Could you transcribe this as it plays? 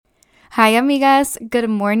Hi, amigas. Good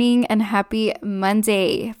morning and happy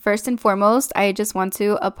Monday. First and foremost, I just want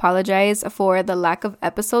to apologize for the lack of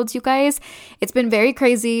episodes, you guys. It's been very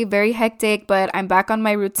crazy, very hectic, but I'm back on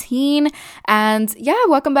my routine. And yeah,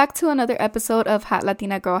 welcome back to another episode of Hot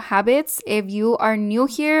Latina Girl Habits. If you are new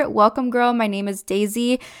here, welcome, girl. My name is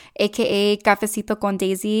Daisy, aka Cafecito con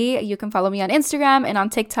Daisy. You can follow me on Instagram and on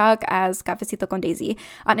TikTok as Cafecito con Daisy.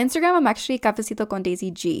 On Instagram, I'm actually Cafecito con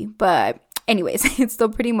Daisy G, but anyways, it's still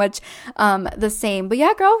pretty much the same. But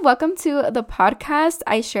yeah, girl, welcome to the podcast.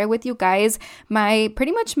 I share with you guys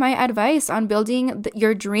pretty much my advice on building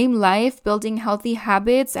your dream life, building healthy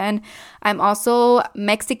habits. And I'm also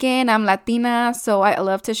Mexican, I'm Latina, so I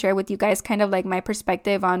love to share with you guys kind of like my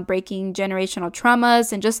perspective on breaking generational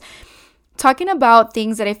traumas and just talking about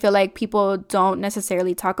things that I feel like people don't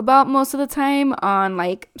necessarily talk about most of the time on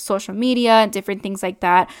like social media and different things like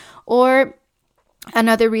that. Or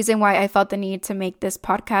another reason why I felt the need to make this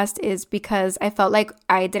podcast is because I felt like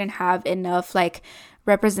I didn't have enough like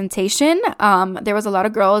representation. There was a lot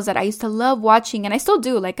of girls that I used to love watching, and I still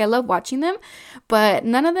do. Like, I love watching them, but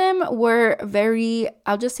none of them were very,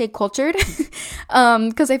 I'll just say, cultured.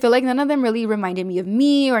 Because I feel like none of them really reminded me of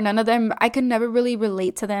me, or none of them, I could never really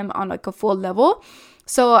relate to them on like a full level.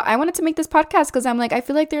 So I wanted to make this podcast because I'm like, I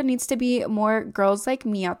feel like there needs to be more girls like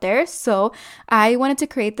me out there. So I wanted to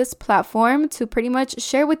create this platform to pretty much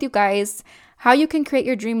share with you guys how you can create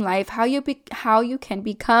your dream life, how you can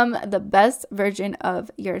become the best version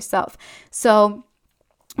of yourself. So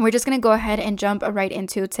we're just going to go ahead and jump right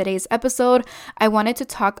into today's episode. I wanted to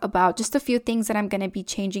talk about just a few things that I'm going to be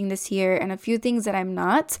changing this year and a few things that I'm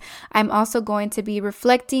not. I'm also going to be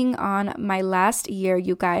reflecting on my last year,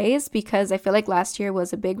 you guys, because I feel like last year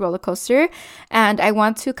was a big roller coaster, and I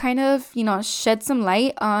want to kind of, shed some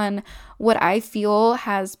light on what I feel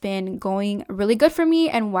has been going really good for me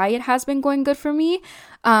and why it has been going good for me.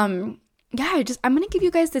 I'm going to give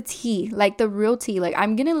you guys the tea, like the real tea. Like,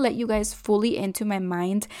 I'm going to let you guys fully into my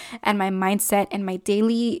mind and my mindset and my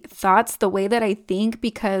daily thoughts, the way that I think,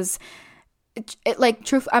 because I'm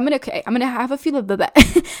going to have a few of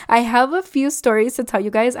I have a few stories to tell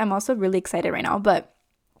you guys. I'm also really excited right now, but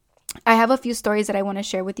I have a few stories that I want to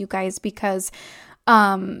share with you guys because,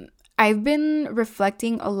 I've been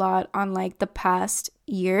reflecting a lot on like the past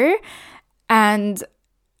year, and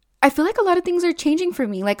I feel like a lot of things are changing for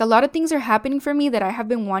me. Like, a lot of things are happening for me that I have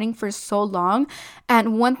been wanting for so long.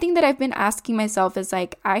 And one thing that I've been asking myself is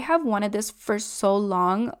like, I have wanted this for so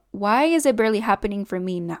long. Why is it barely happening for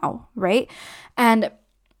me now? Right? And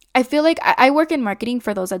I feel like I work in marketing,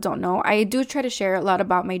 for those that don't know. I do try to share a lot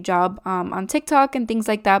about my job on TikTok and things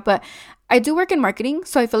like that. But I do work in marketing.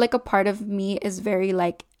 So I feel like a part of me is very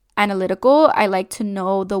like analytical. I like to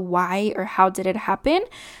know the why or how did it happen.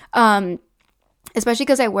 Especially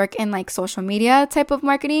because I work in like social media type of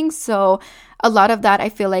marketing. So a lot of that I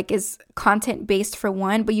feel like is content based for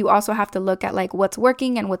one, but you also have to look at like what's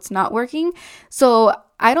working and what's not working. So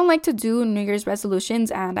I don't like to do New Year's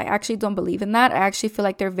resolutions, and I actually don't believe in that. I actually feel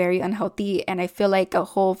like they're very unhealthy, and I feel like a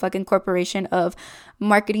whole fucking corporation of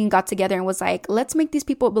marketing got together and was like, let's make these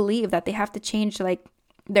people believe that they have to change like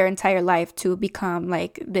their entire life to become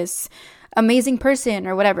like this amazing person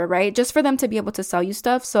or whatever, right? Just for them to be able to sell you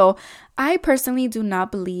stuff. So I personally do not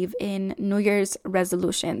believe in New Year's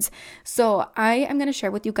resolutions. So I am going to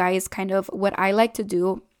share with you guys kind of what I like to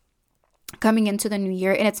do coming into the new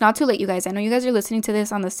year. And it's not too late, you guys. I know you guys are listening to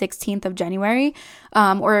this on the 16th of January,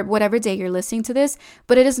 or whatever day you're listening to this,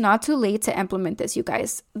 but it is not too late to implement this, you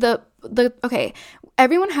guys. Okay,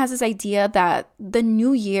 everyone has this idea that the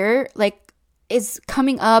new year like is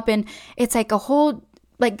coming up and it's like a whole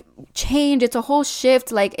like change, it's a whole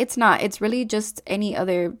shift. Like, it's not. It's really just any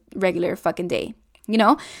other regular fucking day,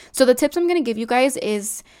 So the tips I'm going to give you guys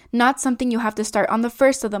is not something you have to start on the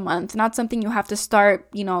first of the month, not something you have to start,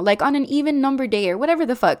 like on an even number day or whatever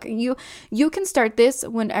the fuck. You can start this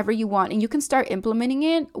whenever you want, and you can start implementing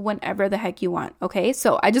it whenever the heck you want. Okay.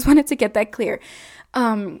 So I just wanted to get that clear.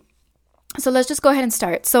 So let's just go ahead and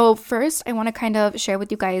start. So first, I want to kind of share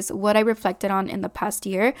with you guys what I reflected on in the past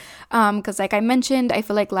year. Because like I mentioned, I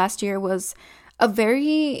feel like last year was a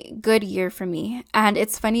very good year for me. And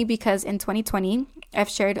it's funny because in 2020, I've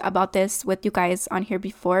shared about this with you guys on here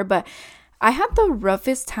before, but I had the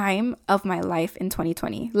roughest time of my life in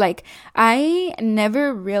 2020. Like, I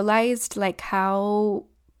never realized like how,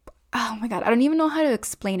 oh my God, I don't even know how to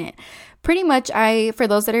explain it. Pretty much, for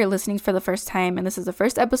those that are listening for the first time, and this is the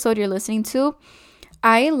first episode you're listening to,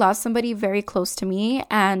 I lost somebody very close to me,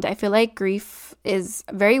 and I feel like grief is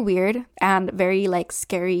very weird and very like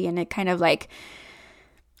scary, and it kind of like,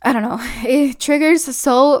 I don't know. It triggers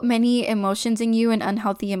so many emotions in you and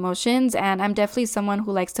unhealthy emotions. And I'm definitely someone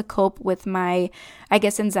who likes to cope with my, I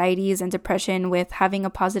guess, anxieties and depression with having a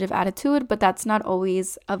positive attitude. But that's not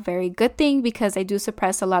always a very good thing because I do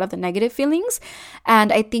suppress a lot of the negative feelings.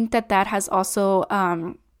 And I think that that has also,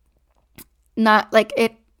 not like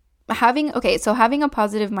it having so having a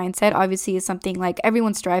positive mindset obviously is something like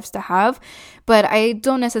everyone strives to have, but I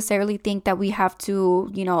don't necessarily think that we have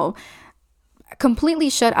to, completely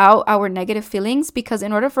shut out our negative feelings, because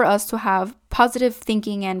in order for us to have positive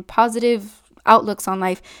thinking and positive outlooks on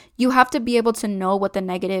life, you have to be able to know what the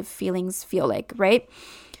negative feelings feel like, right?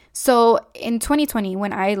 So in 2020,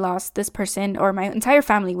 when I lost this person, or my entire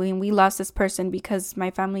family, when we lost this person, because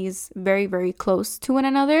my family is very, very close to one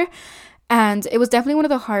another, and it was definitely one of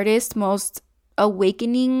the hardest, most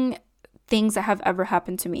awakening things that have ever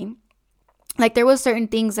happened to me. Like, there was certain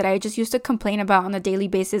things that I just used to complain about on a daily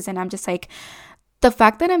basis, and I'm just like, the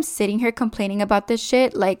fact that I'm sitting here complaining about this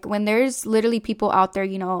shit, like, when there's literally people out there,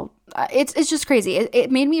 it's just crazy.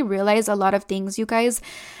 It made me realize a lot of things, you guys,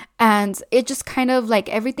 and it just kind of like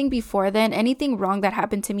everything before then, anything wrong that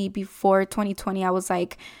happened to me before 2020, I was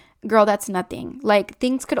like, girl, that's nothing. Like,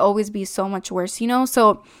 things could always be so much worse,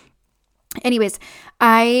 So anyways,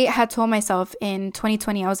 I had told myself in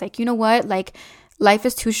 2020, I was like, you know what? Like, life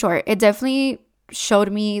is too short. It definitely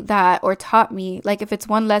showed me that, or taught me, like, if it's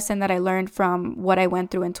one lesson that I learned from what I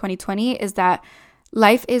went through in 2020, is that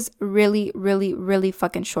life is really, really, really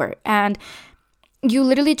fucking short. And you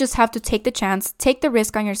literally just have to take the chance, take the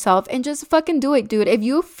risk on yourself, and just fucking do it, dude. If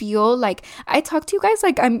you feel like, I talk to you guys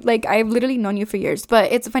like I've literally known you for years,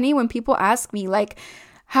 but it's funny when people ask me, like,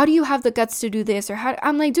 how do you have the guts to do this? Or how,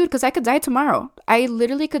 I'm like, dude, because I could die tomorrow. I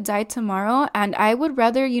literally could die tomorrow. And I would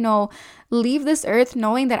rather, leave this earth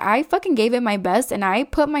knowing that I fucking gave it my best and I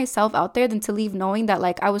put myself out there, than to leave knowing that,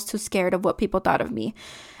 like, I was too scared of what people thought of me.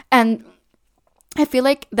 And I feel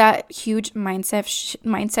like that huge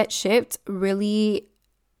mindset shift really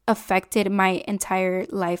affected my entire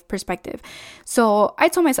life perspective. So I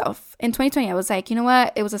told myself in 2020, I was like, you know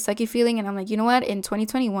what? It was a sucky feeling. And I'm like, you know what? In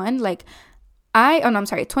 2021, like,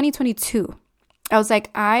 2022, I was like,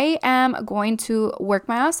 I am going to work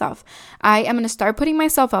my ass off. I am going to start putting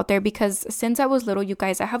myself out there, because since I was little, you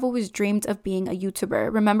guys, I have always dreamed of being a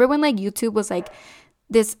YouTuber. Remember when, like, YouTube was like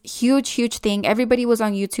this huge thing? Everybody was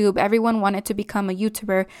on YouTube. Everyone wanted to become a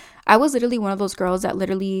YouTuber. I was literally one of those girls that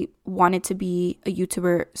literally wanted to be a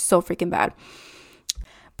YouTuber so freaking bad.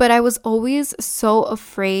 But I was always so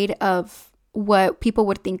afraid of what people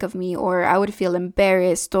would think of me, or I would feel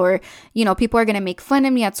embarrassed, or people are gonna make fun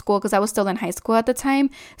of me at school, because I was still in high school at the time.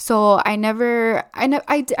 So I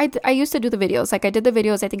used to do the videos. Like, I did the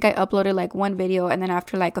videos. I think I uploaded like one video, and then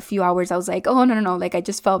after like a few hours I was like, oh no, like, I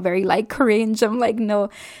just felt very like cringe. I'm like, no.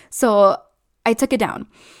 So I took it down.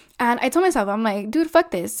 And I told myself, I'm like, dude,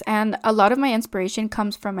 fuck this. And a lot of my inspiration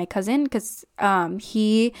comes from my cousin, because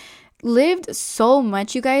he lived so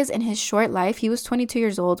much, you guys, in his short life. He was 22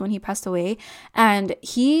 years old when he passed away, and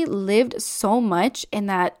he lived so much in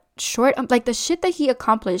that short, like, the shit that he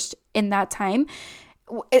accomplished in that time,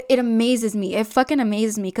 it amazes me. It fucking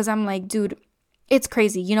amazes me, because I'm like, dude, it's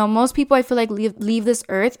crazy. Most people, I feel like, leave this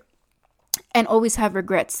earth and always have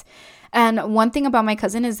regrets. And one thing about my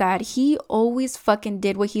cousin is that he always fucking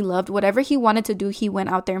did what he loved. Whatever he wanted to do, he went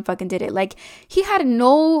out there and fucking did it. Like, he had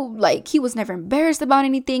he was never embarrassed about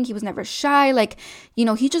anything. He was never shy. Like,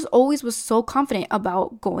 he just always was so confident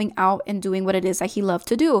about going out and doing what it is that he loved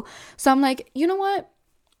to do. So I'm like, you know what?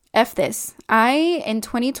 F this. In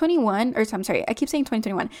 2021, or I'm sorry, I keep saying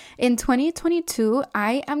 2021. In 2022,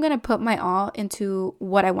 I am going to put my all into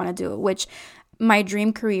what I want to do, which my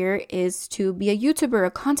dream career is to be a YouTuber, a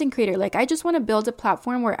content creator. Like, I just want to build a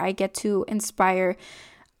platform where I get to inspire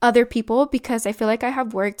other people, because I feel like I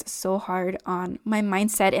have worked so hard on my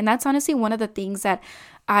mindset. And that's honestly one of the things that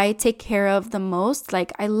I take care of the most.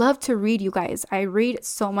 Like, I love to read, you guys. I read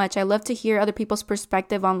so much. I love to hear other people's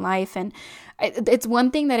perspective on life. And it's one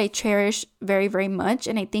thing that I cherish very, very much.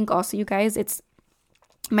 And I think also, you guys, it's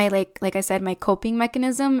my, like I said, my coping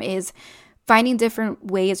mechanism is finding different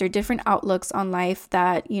ways or different outlooks on life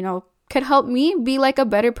that, could help me be like a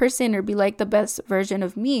better person, or be like the best version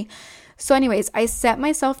of me. So anyways, I set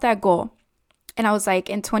myself that goal, and I was like,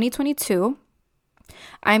 in 2022,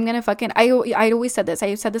 I'm gonna I always said this.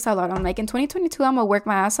 I said this a lot. I'm like, in 2022, I'm gonna work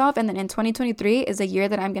my ass off, and then in 2023 is a year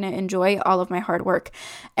that I'm gonna enjoy all of my hard work.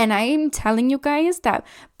 And I'm telling you guys that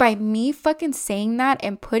by me fucking saying that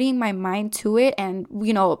and putting my mind to it, and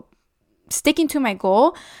sticking to my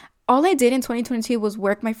goal, all I did in 2022 was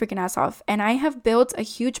work my freaking ass off. And I have built a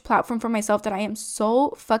huge platform for myself that I am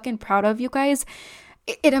so fucking proud of, you guys.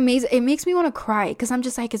 it makes me want to cry because I'm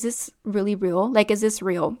just like, is this really real? Like, is this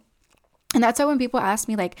real? And that's why when people ask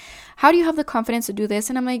me, like, how do you have the confidence to do this?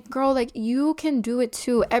 And I'm like, girl, like, you can do it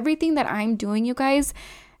too. Everything that I'm doing, you guys,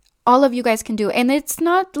 all of you guys can do. And it's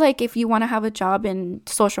not like if you want to have a job in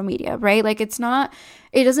social media, right? Like, it's not,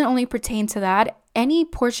 it doesn't only pertain to that. Any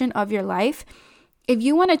portion of your life, if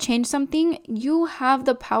you want to change something, you have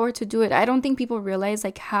the power to do it. I don't think people realize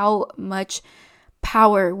like how much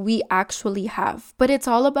power we actually have, but it's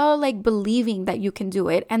all about like believing that you can do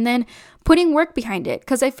it and then putting work behind it.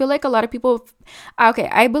 Because I feel like a lot of people, okay,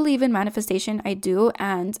 I believe in manifestation, I do,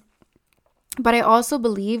 but I also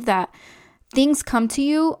believe that things come to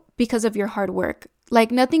you because of your hard work.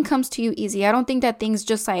 Like, nothing comes to you easy. I don't think that things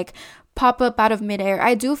just like pop up out of midair.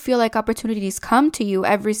 I do feel like opportunities come to you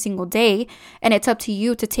every single day, and it's up to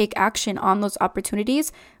you to take action on those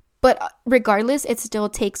opportunities. But regardless, it still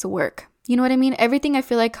takes work. You know what I mean? Everything I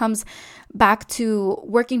feel like comes back to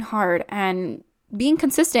working hard and being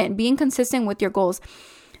consistent with your goals.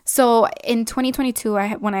 So in 2022,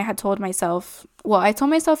 when I had told myself, well, I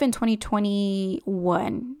told myself in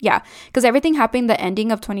 2021, yeah, because everything happened the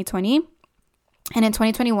ending of 2020. And in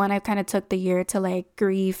 2021, I kind of took the year to like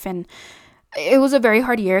grieve, and it was a very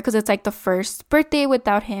hard year because it's like the first birthday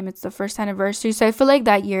without him. It's the first anniversary. So I feel like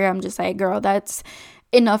that year, I'm just like, girl, that's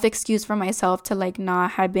enough excuse for myself to like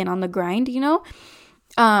not have been on the grind, you know?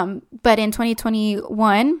 But in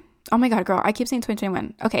 2021, oh my God, girl, I keep saying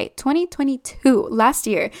 2021. Okay, 2022, last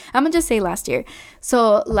year. I'm gonna just say last year.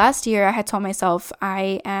 So last year I had told myself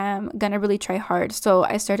I am gonna really try hard. So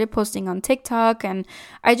I started posting on TikTok, and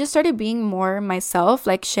I just started being more myself,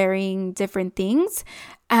 like sharing different things.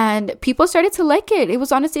 And people started to like it. It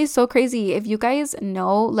was honestly so crazy. If you guys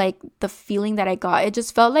know like the feeling that I got, it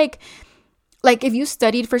just felt like if you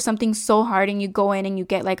studied for something so hard and you go in and you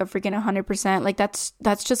get like a freaking 100%, like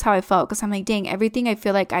that's just how I felt. Because I'm like, dang, everything I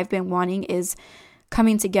feel like I've been wanting is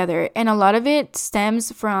coming together. And a lot of it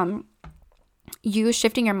stems from you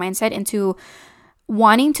shifting your mindset into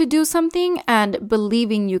wanting to do something and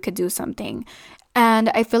believing you could do something. And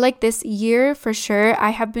I feel like this year, for sure, I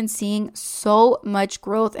have been seeing so much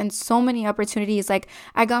growth and so many opportunities. Like,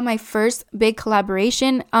 I got my first big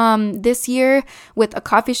collaboration this year with a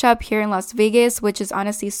coffee shop here in Las Vegas, which is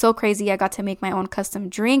honestly so crazy. I got to make my own custom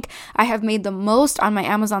drink. I have made the most on my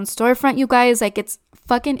Amazon storefront, you guys. Like, it's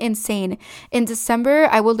fucking insane. In December,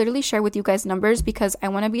 I will literally share with you guys numbers because I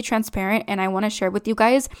want to be transparent and I want to share with you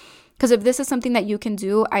guys. Because if this is something that you can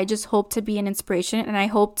do, I just hope to be an inspiration, and I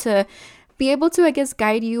hope to be able to, I guess,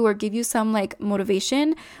 guide you or give you some like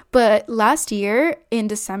motivation. But last year in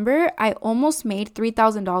December, I almost made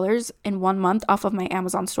 $3,000 in 1 month off of my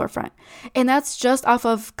Amazon storefront. And that's just off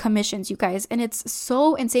of commissions, you guys. And it's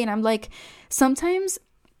so insane. I'm like, sometimes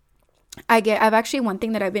I've actually, one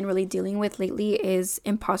thing that I've been really dealing with lately is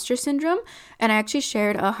imposter syndrome. And I actually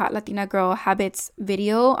shared a Hot Latina Girl Habits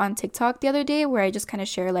video on TikTok the other day where I just kind of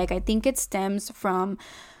share, like, I think it stems from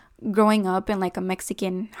growing up in like a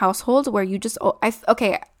Mexican household where you just, I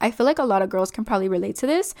feel like a lot of girls can probably relate to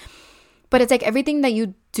this, but it's like everything that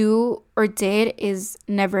you do or did is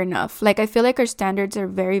never enough. Like, I feel like our standards are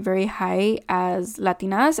very, very high as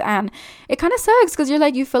Latinas, and it kind of sucks because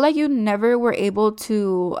you feel like you never were able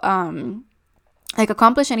to like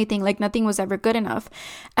accomplish anything, like nothing was ever good enough.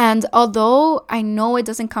 And although I know it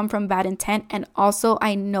doesn't come from bad intent, and also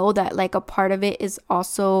I know that like a part of it is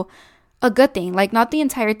also a good thing, like not the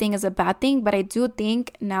entire thing is a bad thing, but I do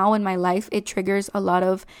think now in my life it triggers a lot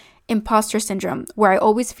of imposter syndrome where I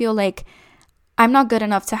always feel like I'm not good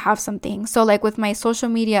enough to have something. So like with my social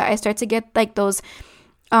media, I start to get like those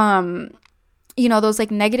those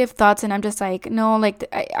like negative thoughts, and I'm just like, no, like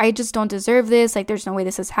I just don't deserve this, like there's no way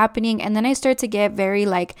this is happening. And then I start to get very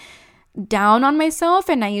like down on myself,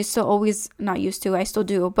 and I still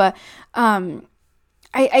do, but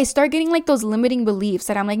I start getting like those limiting beliefs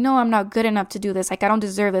that I'm like, no, I'm not good enough to do this. Like, I don't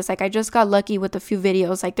deserve this. Like, I just got lucky with a few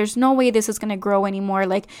videos. Like, there's no way this is going to grow anymore.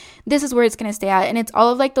 Like, this is where it's going to stay at. And it's all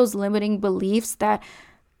of like those limiting beliefs that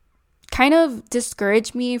kind of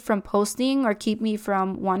discourage me from posting or keep me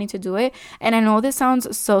from wanting to do it. And I know this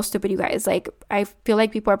sounds so stupid, you guys. Like, I feel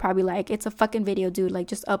like people are probably like, it's a fucking video, dude. Like,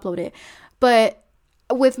 just upload it. But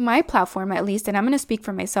with my platform, at least, and I'm going to speak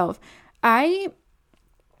for myself, I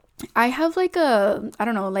have like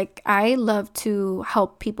I love to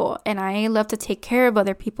help people, and I love to take care of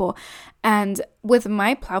other people. And with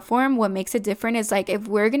my platform, what makes it different is like if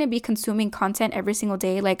we're going to be consuming content every single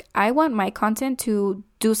day, like I want my content to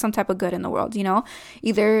do some type of good in the world, you know?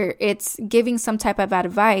 Either it's giving some type of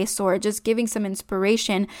advice or just giving some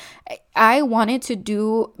inspiration. I wanted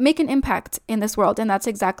to make an impact in this world, and that's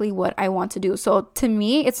exactly what I want to do. So to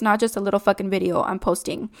me, it's not just a little fucking video I'm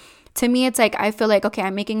posting. To me, it's like I feel like, okay,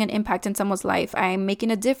 I'm making an impact in someone's life. I'm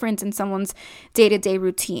making a difference in someone's day-to-day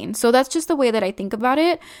routine. So that's just the way that I think about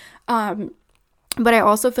it. But I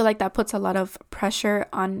also feel like that puts a lot of pressure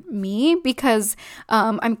on me because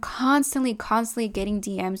I'm constantly getting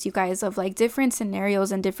DMs, you guys, of like different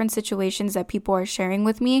scenarios and different situations that people are sharing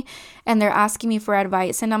with me, and they're asking me for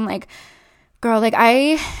advice. And I'm like, girl, like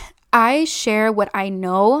I share what I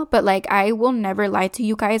know, but like I will never lie to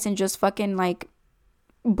you guys and just fucking like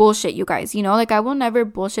bullshit you guys, you know? Like I will never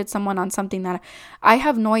bullshit someone on something that I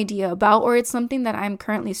have no idea about, or it's something that I'm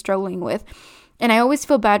currently struggling with. And I always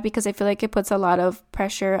feel bad because I feel like it puts a lot of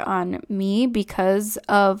pressure on me because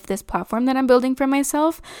of this platform that I'm building for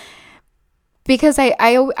myself. Because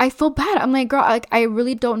I feel bad. I'm like, girl, like I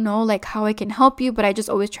really don't know like how I can help you, but I just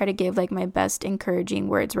always try to give like my best encouraging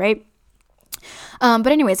words, right? But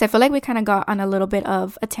anyways, I feel like we kind of got on a little bit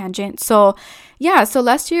of a tangent. So yeah, so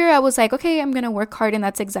last year I was like, okay, I'm gonna work hard, and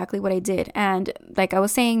that's exactly what I did. And like I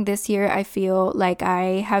was saying, this year I feel like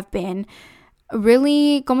I have been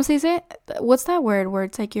really, ¿cómo se dice? What's that word? Where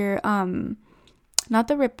it's like your not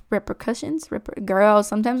the repercussions. Girl,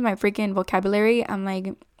 sometimes my freaking vocabulary, I'm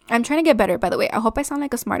like, I'm trying to get better. By the way, I hope I sound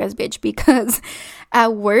like a smart ass bitch because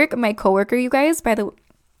at work, my coworker, you guys, I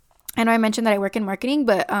know I mentioned that I work in marketing,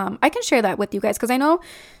 but I can share that with you guys because I know.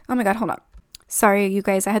 Oh my god, hold on. Sorry, you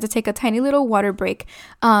guys, I had to take a tiny little water break.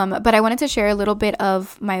 But I wanted to share a little bit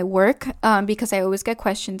of my work because I always get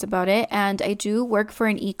questions about it. And I do work for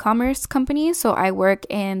an e-commerce company. So I work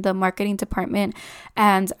in the marketing department,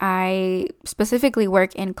 and I specifically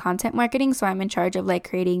work in content marketing. So I'm in charge of like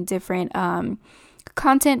creating different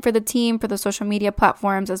content for the team, for the social media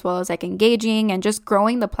platforms, as well as like engaging and just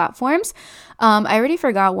growing the platforms. I already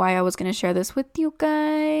forgot why I was going to share this with you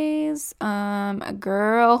guys.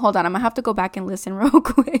 Girl, hold on. I'm gonna have to go back and listen real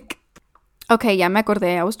quick. Okay, yeah, me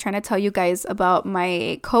acordé. I was trying to tell you guys about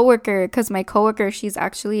my coworker because my coworker, she's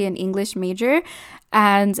actually an English major,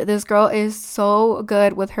 and this girl is so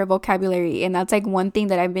good with her vocabulary, and that's like one thing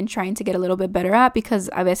that I've been trying to get a little bit better at because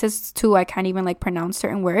a veces too I can't even like pronounce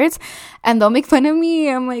certain words, and they'll make fun of me.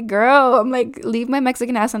 I'm like, girl, I'm like, leave my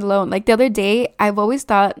Mexican ass alone. Like the other day, I've always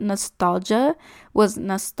thought nostalgia was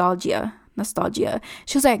nostalgia.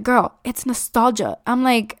 She was like, girl, it's nostalgia. I'm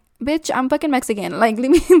like, bitch, I'm fucking Mexican. Like,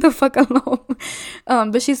 leave me the fuck alone.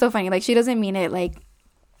 But she's so funny. Like, she doesn't mean it like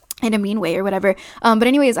in a mean way or whatever. But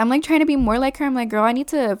anyways, I'm like trying to be more like her. I'm like, girl, I need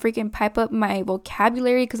to freaking pipe up my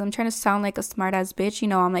vocabulary because I'm trying to sound like a smart ass bitch. You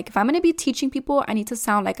know, I'm like, if I'm gonna be teaching people, I need to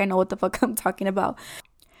sound like I know what the fuck I'm talking about.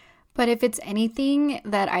 But if it's anything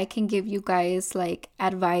that I can give you guys like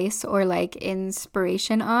advice or like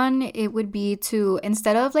inspiration on, it would be to,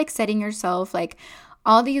 instead of like setting yourself like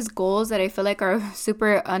all these goals that I feel like are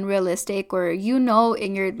super unrealistic, or you know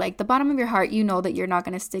in your like the bottom of your heart, you know that you're not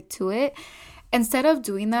going to stick to it. Instead of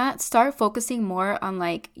doing that, start focusing more on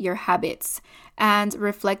like your habits and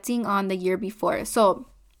reflecting on the year before. So,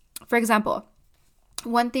 for example,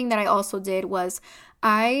 one thing that I also did was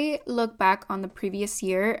I look back on the previous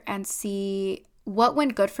year and see what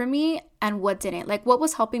went good for me and what didn't. Like what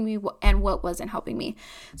was helping me and what wasn't helping me.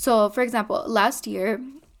 So, for example, last year,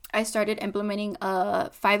 I started implementing a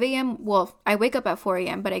 5 a.m. Well, I wake up at 4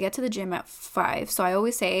 a.m., but I get to the gym at 5. So I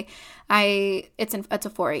always say it's a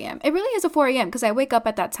 4 a.m. It really is a 4 a.m. because I wake up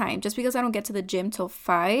at that time. Just because I don't get to the gym till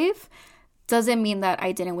 5 doesn't mean that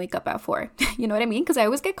I didn't wake up at 4. You know what I mean? Because I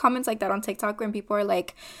always get comments like that on TikTok when people are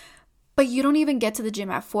like, but you don't even get to the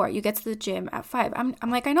gym at 4. You get to the gym at 5. I'm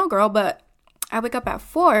like, I know, girl, but I wake up at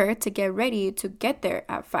 4 to get ready to get there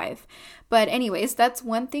at 5. But anyways, that's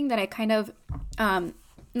one thing that I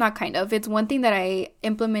it's one thing that I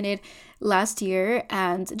implemented last year,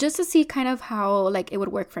 and just to see kind of how like it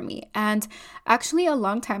would work for me. And actually a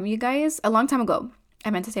long time ago,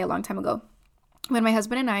 when my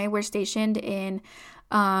husband and I were stationed in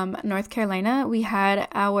North Carolina, we had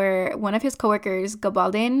one of his coworkers,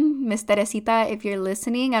 Gabaldin, Miss Teresita, if you're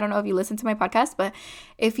listening, I don't know if you listen to my podcast, but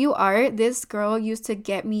if you are, this girl used to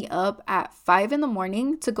get me up at 5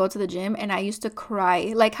 a.m. to go to the gym, and I used to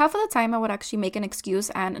cry. Like half of the time I would actually make an excuse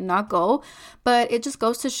and not go, but it just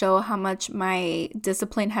goes to show how much my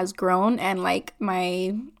discipline has grown and like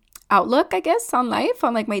my outlook, I guess, on life,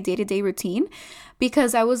 on like my day-to-day routine,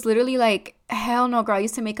 because I was literally like, hell no, girl. I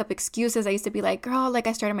used to make up excuses. I used to be like, girl, like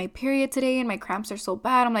I started my period today and my cramps are so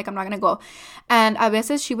bad. I'm like, I'm not gonna go. And a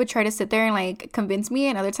veces she would try to sit there and like convince me,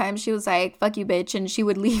 and other times she was like, fuck you, bitch, and she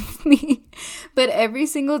would leave me. But every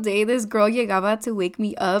single day, this girl llegaba to wake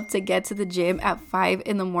me up to get to the gym at 5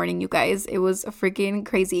 in the morning, you guys. It was freaking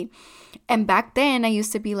crazy. And back then I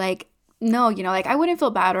used to be like, no, like I wouldn't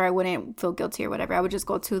feel bad or I wouldn't feel guilty or whatever. I would just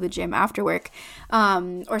go to the gym after work,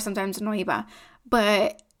 or sometimes no iba.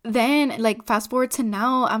 But then like fast forward to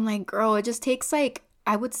now, I'm like, girl, it just takes like,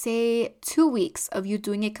 I would say 2 weeks of you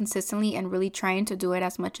doing it consistently and really trying to do it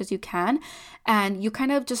as much as you can. And you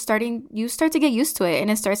kind of just you start to get used to it,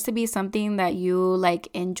 and it starts to be something that you like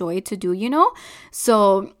enjoy to do.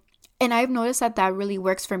 So, and I've noticed that really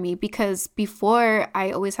works for me, because before I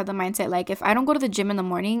always had the mindset, like if I don't go to the gym in the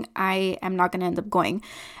morning, I am not going to end up going.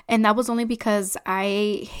 And that was only because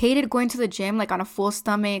I hated going to the gym like on a full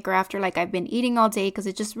stomach or after like I've been eating all day, because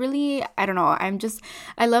it just really, I don't know.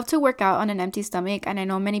 I love to work out on an empty stomach. And I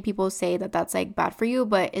know many people say that that's like bad for you,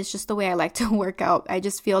 but it's just the way I like to work out. I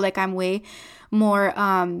just feel like I'm way more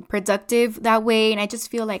productive that way. And I just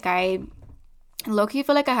feel like low-key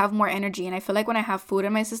feel like I have more energy, and I feel like when I have food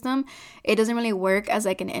in my system, it doesn't really work as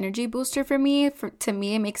like an energy booster for me. To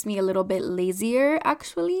me, it makes me a little bit lazier,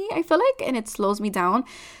 actually, I feel like, and it slows me down.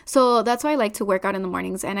 So that's why I like to work out in the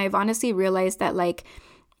mornings, and I've honestly realized that like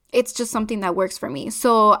it's just something that works for me.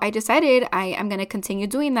 So I decided I am going to continue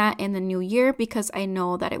doing that in the new year, because I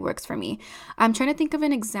know that it works for me. I'm trying to think of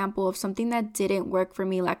an example of something that didn't work for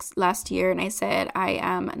me last year, and I said I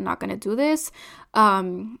am not going to do this.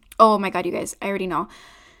 Oh my God, you guys, I already know.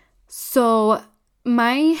 So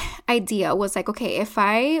my idea was like, okay, if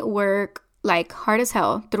I work like hard as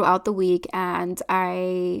hell throughout the week and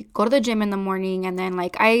I go to the gym in the morning, and then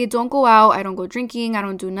like I don't go out, I don't go drinking, I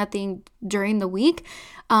don't do nothing during the week,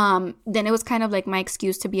 then it was kind of like my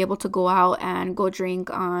excuse to be able to go out and go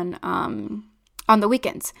drink on the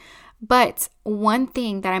weekends. But one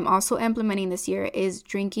thing that I'm also implementing this year is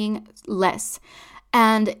drinking less.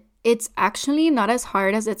 And it's actually not as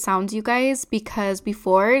hard as it sounds, you guys, because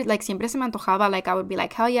before, like, siempre se me antojaba, like, I would be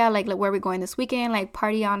like, hell yeah, like where are we going this weekend? Like,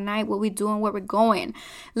 party all night, what we doing, where we're going?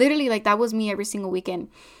 Literally, like, that was me every single weekend.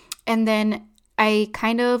 And then I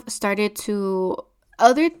kind of started to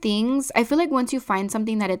other things. I feel like once you find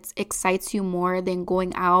something that it excites you more than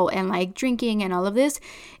going out and like drinking and all of this,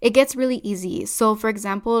 it gets really easy. So for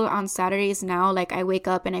example, on Saturdays now, like I wake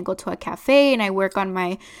up and I go to a cafe and I work on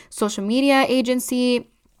my social media agency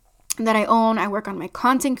that I own. I work on my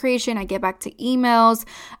content creation. I get back to emails.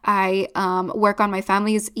 I work on my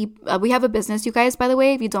family's. We have a business, you guys, by the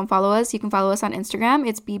way. If you don't follow us, you can follow us on Instagram.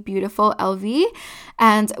 It's Be Beautiful LV.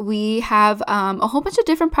 And we have a whole bunch of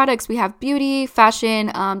different products. We have beauty, fashion,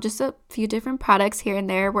 just a few different products here and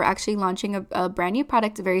there. We're actually launching a brand new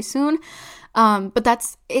product very soon.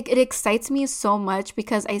 But it excites me so much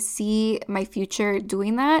because I see my future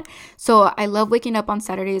doing that. So I love waking up on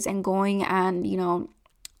Saturdays and going and,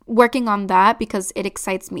 working on that because it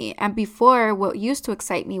excites me. And before, what used to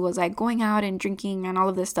excite me was like going out and drinking and all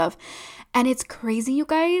of this stuff. And it's crazy, you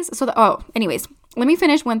guys. Anyways, let me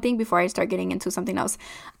finish one thing before I start getting into something else.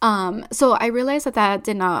 So I realized that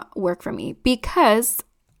did not work for me because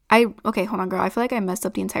okay, hold on, girl. I feel like I messed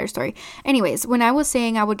up the entire story. Anyways, when I was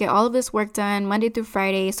saying I would get all of this work done Monday through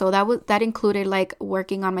Friday, so that included like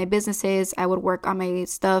working on my businesses. I would work on my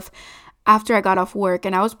stuff after I got off work,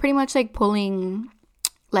 and I was pretty much like pulling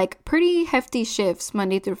like pretty hefty shifts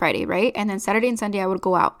Monday through Friday, right? And then Saturday and Sunday I would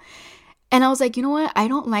go out. And I was like, you know what? I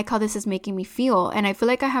don't like how this is making me feel. And I feel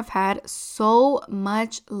like I have had so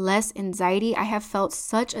much less anxiety. I have felt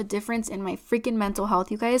such a difference in my freaking mental health,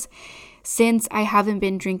 you guys, since I haven't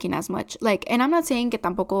been drinking as much. Like, and I'm not saying que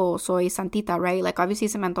tampoco soy santita, right? Like, obviously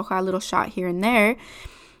se me antoja a little shot here and there,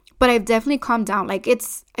 but I've definitely calmed down. Like,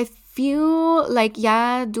 I feel like,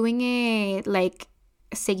 yeah, doing it like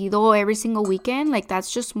seguido every single weekend, like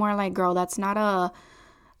that's just more like, girl, that's not a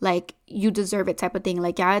like you deserve it type of thing.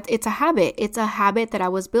 Like, yeah, it's a habit. It's a habit that I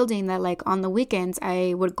was building, that like on the weekends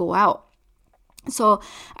I would go out. So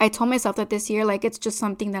I told myself that this year, like, it's just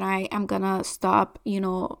something that I am gonna stop,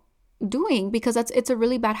 doing, because it's a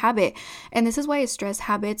really bad habit. And this is why I stress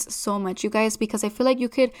habits so much, you guys, because I feel like you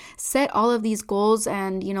could set all of these goals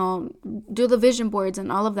and, do the vision boards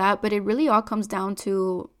and all of that, but it really all comes down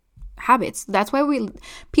to habits. That's why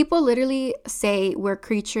people literally say we're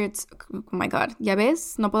creatures. Oh my God, ya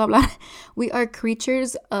ves, no puedo hablar. We are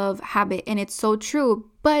creatures of habit, and it's so true.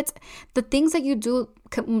 But the things that you do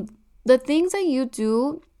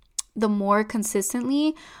the more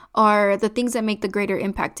consistently are the things that make the greater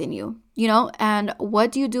impact in you, you know? And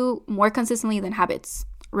what do you do more consistently than habits?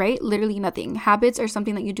 Right? Literally nothing. Habits are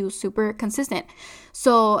something that you do super consistent.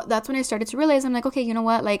 So that's when I started to realize, I'm like, okay, you know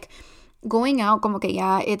what? Like, going out, como que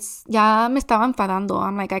ya me estaba enfadando.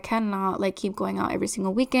 I'm like, I cannot like keep going out every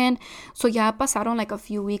single weekend. So ya pasaron like a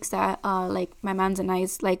few weeks that like my mans and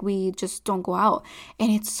I's, like, we just don't go out.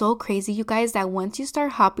 And it's so crazy, you guys, that once you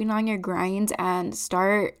start hopping on your grind and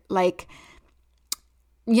start like,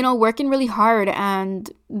 you know, working really hard and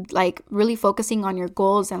like really focusing on your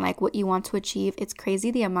goals and like what you want to achieve, it's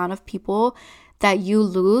crazy the amount of people that you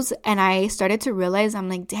lose. And I started to realize, I'm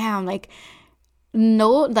like, damn, like,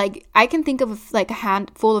 no, like, I can think of like a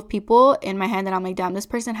handful of people in my hand that I'm like, damn, this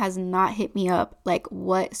person has not hit me up like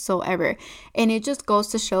whatsoever. And it just goes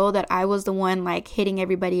to show that I was the one like hitting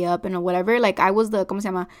everybody up and whatever. Like, I was the, ¿cómo se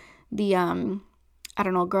llama? The I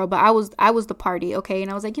don't know, girl, but I was the party, okay?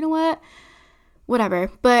 And I was like, you know what?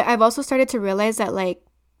 Whatever. But I've also started to realize that like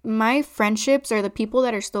my friendships or the people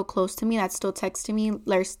that are still close to me, that still text me,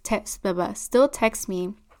 still text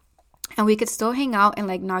me, and we could still hang out and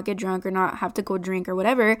like not get drunk or not have to go drink or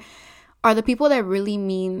whatever, are the people that really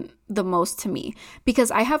mean the most to me.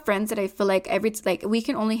 Because I have friends that I feel like we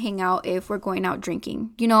can only hang out if we're going out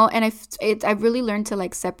drinking, you know. And I've really learned to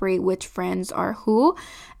like separate which friends are who.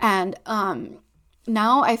 And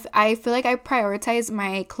now I feel like I prioritize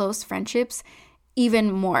my close friendships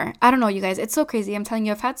even more. I don't know, you guys, it's so crazy. I'm telling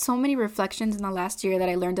you, I've had so many reflections in the last year that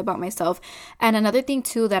I learned about myself. And another thing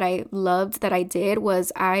too that I loved that I did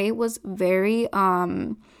was I was very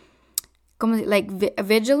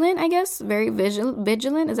vigilant, I guess. Very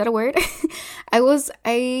vigilant, is that a word?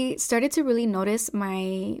 I started to really notice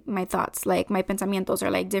my thoughts, like my pensamientos,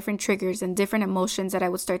 or like different triggers and different emotions that I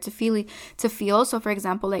would start to feel. So for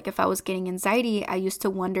example, like if I was getting anxiety, I used to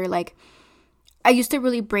wonder, like, I used to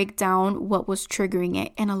really break down what was triggering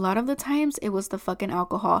it. And a lot of the times it was the fucking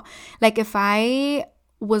alcohol. Like if I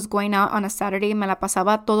was going out on a Saturday, me la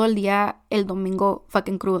pasaba todo el día el domingo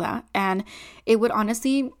fucking cruda. And it would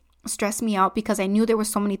honestly stress me out because I knew there were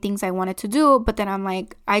so many things I wanted to do. But then I'm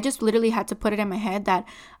like, I just literally had to put it in my head that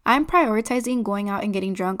I'm prioritizing going out and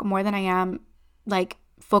getting drunk more than I am like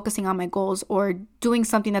focusing on my goals or doing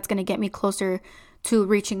something that's going to get me closer to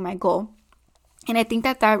reaching my goal. And I think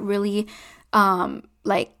that really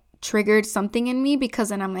like triggered something in me, because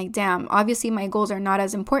then I'm like, damn, obviously my goals are not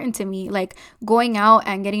as important to me. Like going out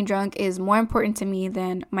and getting drunk is more important to me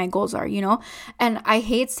than my goals are, you know? And I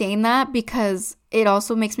hate saying that because it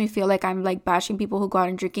also makes me feel like I'm like bashing people who go out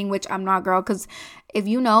and drinking, which I'm not, girl. Because if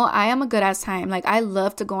you know, I am a good ass time. Like I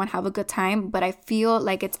love to go and have a good time, but I feel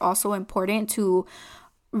like it's also important to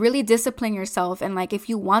really discipline yourself. And like if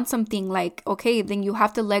you want something, like, okay, then you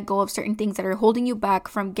have to let go of certain things that are holding you back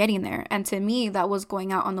from getting there. And to me, that was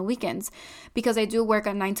going out on the weekends, because I do work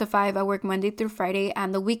a 9 to 5. I work Monday through Friday,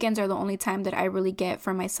 and the weekends are the only time that I really get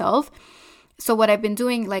for myself. So what I've been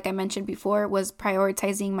doing, like I mentioned before, was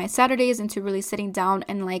prioritizing my Saturdays into really sitting down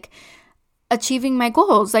and like achieving my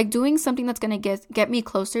goals, like doing something that's going to get me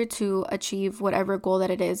closer to achieve whatever goal that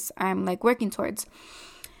it is I'm like working towards.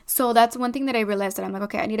 So that's one thing that I realized, that I'm like,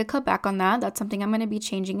 okay, I need to cut back on that. That's something I'm going to be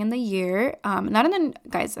changing in the year. We're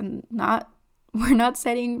not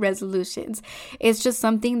setting resolutions. It's just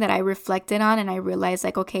something that I reflected on, and I realized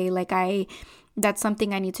like, okay, like that's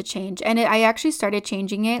something I need to change. And I actually started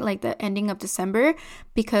changing it like the ending of December,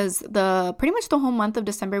 because pretty much the whole month of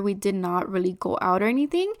December, we did not really go out or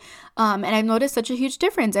anything. And I've noticed such a huge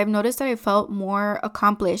difference. I've noticed that I felt more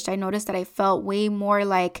accomplished. I noticed that I felt way more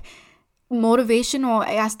like motivational.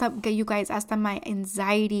 Hasta my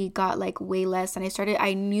anxiety got like way less. And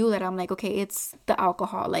I knew that I'm like, okay, it's the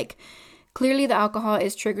alcohol. Like clearly the alcohol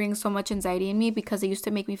is triggering so much anxiety in me, because it used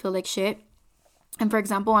to make me feel like shit. And for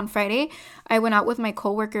example, on Friday, I went out with my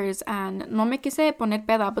coworkers, and no me quise poner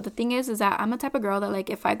peda, but the thing is that I'm the type of girl that like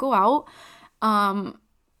if I go out,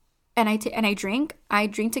 and I drink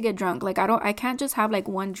to get drunk. Like I can't just have like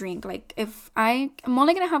one drink. Like if I'm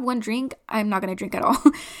only gonna have one drink, I'm not gonna drink at all.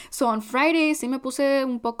 So on Friday, sí me puse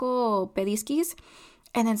un poco pedisquis.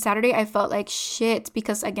 And then Saturday, I felt like shit,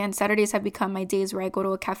 because again, Saturdays have become my days where I go to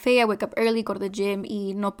a cafe, I wake up early, go to the gym,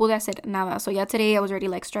 y no pude hacer nada. So yeah, today I was already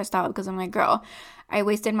like stressed out, because I'm like, girl, I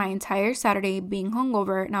wasted my entire Saturday being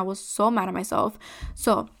hungover, and I was so mad at myself.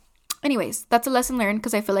 So anyways, that's a lesson learned,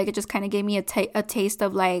 because I feel like it just kind of gave me a taste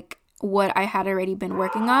of like what I had already been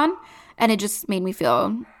working on, and it just made me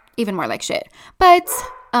feel even more like shit.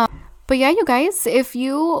 But yeah, you guys, if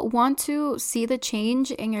you want to see the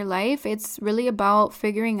change in your life, it's really about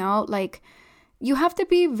figuring out, like, you have to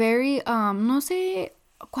be very, no sé,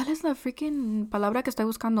 ¿cuál es la freaking palabra que estoy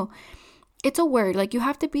buscando? it's a word. Like, you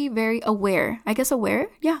have to be very aware. I guess aware?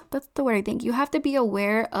 Yeah, that's the word, I think. You have to be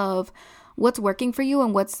aware of what's working for you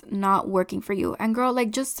and what's not working for you. And girl,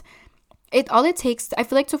 like, just all it takes, I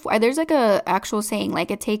feel like, there's like a actual saying,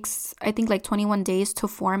 like, it takes, I think, like 21 days to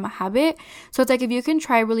form a habit. So it's like, if you can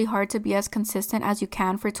try really hard to be as consistent as you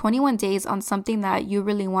can for 21 days on something that you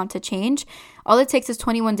really want to change, all it takes is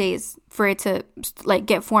 21 days for it to like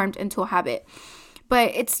get formed into a habit.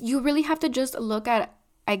 But you really have to just look at,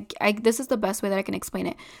 this is the best way that I can explain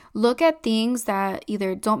it. Look at things that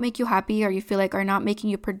either don't make you happy or you feel like are not making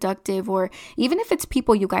you productive, or even if it's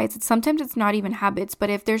people, you guys, sometimes it's not even habits, but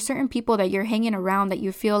if there's certain people that you're hanging around that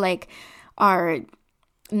you feel like are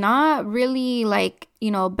not really like,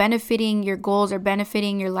 benefiting your goals or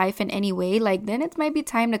benefiting your life in any way, like, then it might be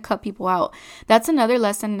time to cut people out. That's another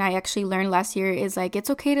lesson I actually learned last year, is like, it's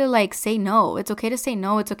okay to like say no. It's okay to say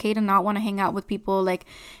no. It's okay to not want to hang out with people. Like,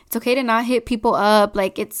 it's okay to not hit people up.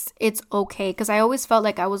 Like, it's okay. Because I always felt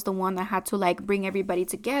like I was the one that had to like bring everybody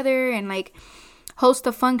together and like host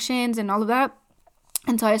the functions and all of that,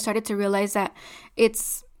 until I started to realize that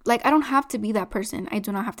it's like, I don't have to be that person. I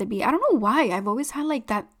do not have to be. I don't know why. I've always had like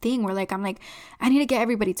that thing where like, I'm like, I need to get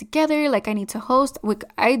everybody together. Like, I need to host.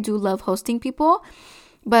 I do love hosting people.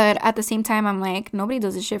 But at the same time, I'm like, nobody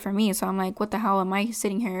does this shit for me. So I'm like, what the hell am I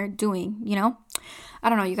sitting here doing? I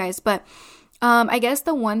don't know, you guys. But I guess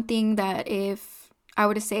the one thing that if I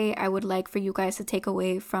were to say I would like for you guys to take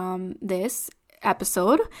away from this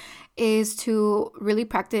episode is to really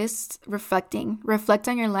practice reflecting. Reflect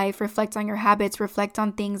on your life, reflect on your habits, reflect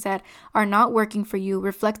on things that are not working for you,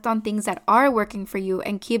 reflect on things that are working for you,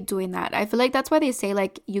 and keep doing that. I feel like that's why they say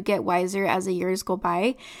like you get wiser as the years go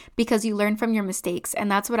by, because you learn from your mistakes. And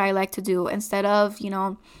that's what I like to do. Instead of,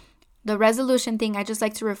 the resolution thing, I just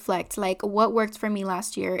like to reflect, like, what worked for me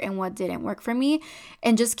last year and what didn't work for me,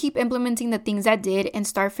 and just keep implementing the things that did and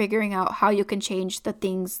start figuring out how you can change the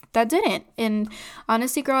things that didn't. And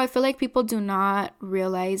honestly, girl, I feel like people do not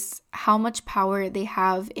realize how much power they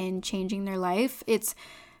have in changing their life. It's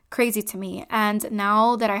crazy to me. And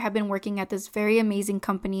now that I have been working at this very amazing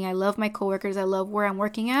company, I love my coworkers, I love where I'm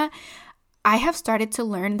working at, I have started to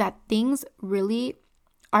learn that things really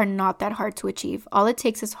are not that hard to achieve. All it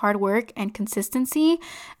takes is hard work and consistency,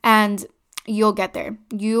 and you'll get there.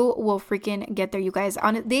 You will freaking get there, you guys.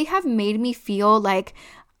 They have made me feel like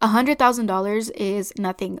 $100,000 is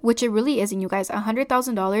nothing, which it really isn't, you guys.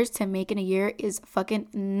 $100,000 to make in a year is fucking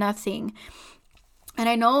nothing. And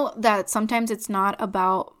I know that sometimes it's not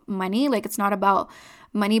about money,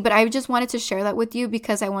 but I just wanted to share that with you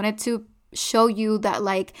because I wanted to show you that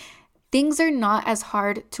like things are not as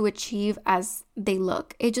hard to achieve as they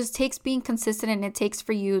look. It just takes being consistent, and it takes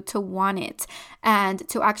for you to want it and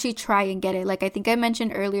to actually try and get it. Like I think I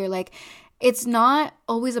mentioned earlier, like it's not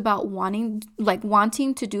always about wanting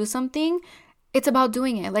to do something. It's about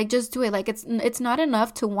doing it. Like just do it. Like it's not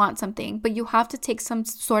enough to want something, but you have to take some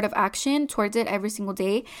sort of action towards it every single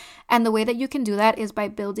day. And the way that you can do that is by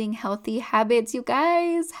building healthy habits, you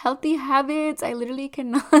guys. Healthy habits. I literally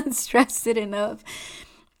cannot stress it enough.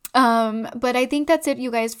 But I think that's it,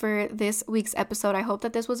 you guys, for this week's episode. I hope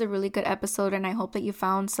that this was a really good episode, and I hope that you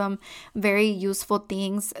found some very useful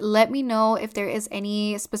things. Let me know if there is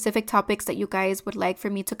any specific topics that you guys would like for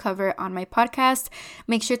me to cover on my podcast.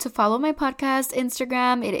 Make sure to follow my podcast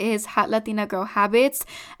Instagram. It is Hot Latina Girl Habits.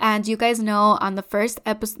 And you guys know on the first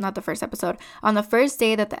episode, on the first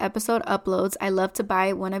day that the episode uploads, I love to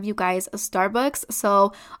buy one of you guys a Starbucks.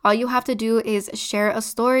 So all you have to do is share a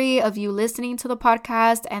story of you listening to the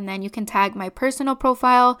podcast, and then you can tag my personal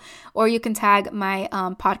profile, or you can tag my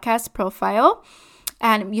podcast profile.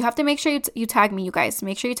 And you have to make sure you tag me, you guys.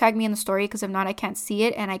 Make sure you tag me in the story, because if not, I can't see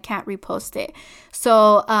it and I can't repost it.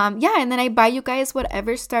 So yeah, and then I buy you guys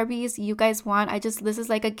whatever Starbies you guys want. This is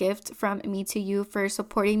like a gift from me to you for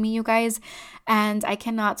supporting me, you guys. And I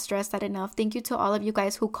cannot stress that enough. Thank you to all of you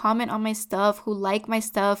guys who comment on my stuff, who like my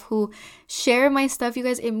stuff, who share my stuff, you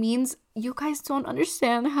guys. You guys don't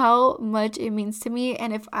understand how much it means to me.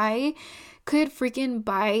 And if I could freaking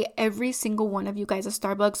buy every single one of you guys a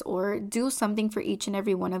Starbucks or do something for each and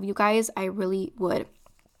every one of you guys, I really would.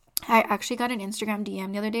 I actually got an Instagram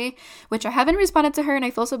DM the other day, which I haven't responded to her, and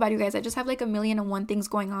I feel so bad, you guys. I just have like 1,000,001 things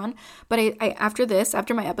going on. But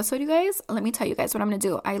after my episode, you guys, let me tell you guys what I'm gonna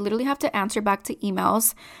do. I literally have to answer back to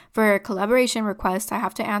emails for collaboration requests. I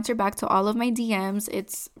have to answer back to all of my DMs.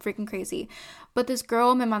 It's freaking crazy. But this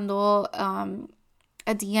girl me mandó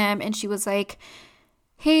a DM, and she was like,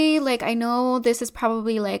 hey, like, I know this is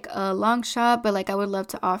probably like a long shot, but like I would love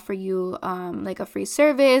to offer you like a free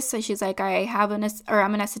service. So she's like, I'm an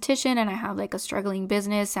esthetician and I have like a struggling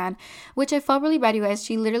business, and which I felt really bad, you guys.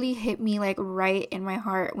 She literally hit me like right in my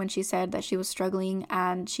heart when she said that she was struggling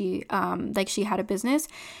and she like she had a business.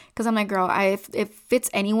 Because I'm like, girl, if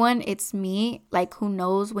it's anyone, it's me. Like, who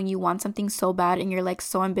knows when you want something so bad and you're like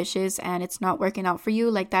so ambitious and it's not working out for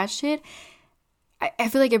you, like that shit. I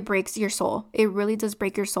feel like it breaks your soul. It really does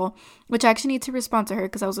break your soul, which I actually need to respond to her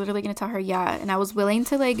because I was literally going to tell her, yeah. And I was willing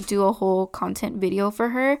to like do a whole content video for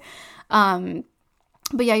her.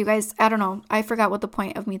 But yeah, you guys, I don't know. I forgot what the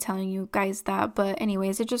point of me telling you guys that. But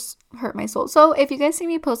anyways, it just hurt my soul. So if you guys see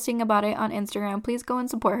me posting about it on Instagram, please go and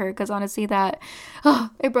support her. Because honestly,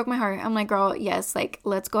 it broke my heart. I'm like, girl, yes, like,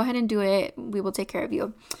 let's go ahead and do it. We will take care of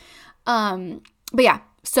you. But yeah,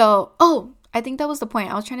 so, I think that was the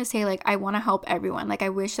point. I was trying to say, like, I want to help everyone. Like, I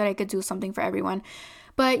wish that I could do something for everyone.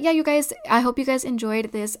 But yeah, you guys, I hope you guys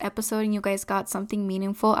enjoyed this episode and you guys got something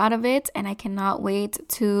meaningful out of it. And I cannot wait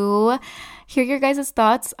to hear your guys'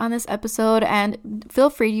 thoughts on this episode. And feel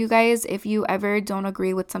free, you guys, if you ever don't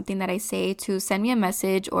agree with something that I say, to send me a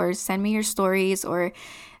message or send me your stories or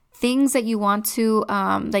things that you want to,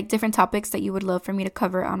 like different topics that you would love for me to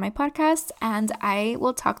cover on my podcast. And I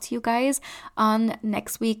will talk to you guys on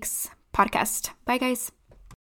next week's podcast. Bye, guys.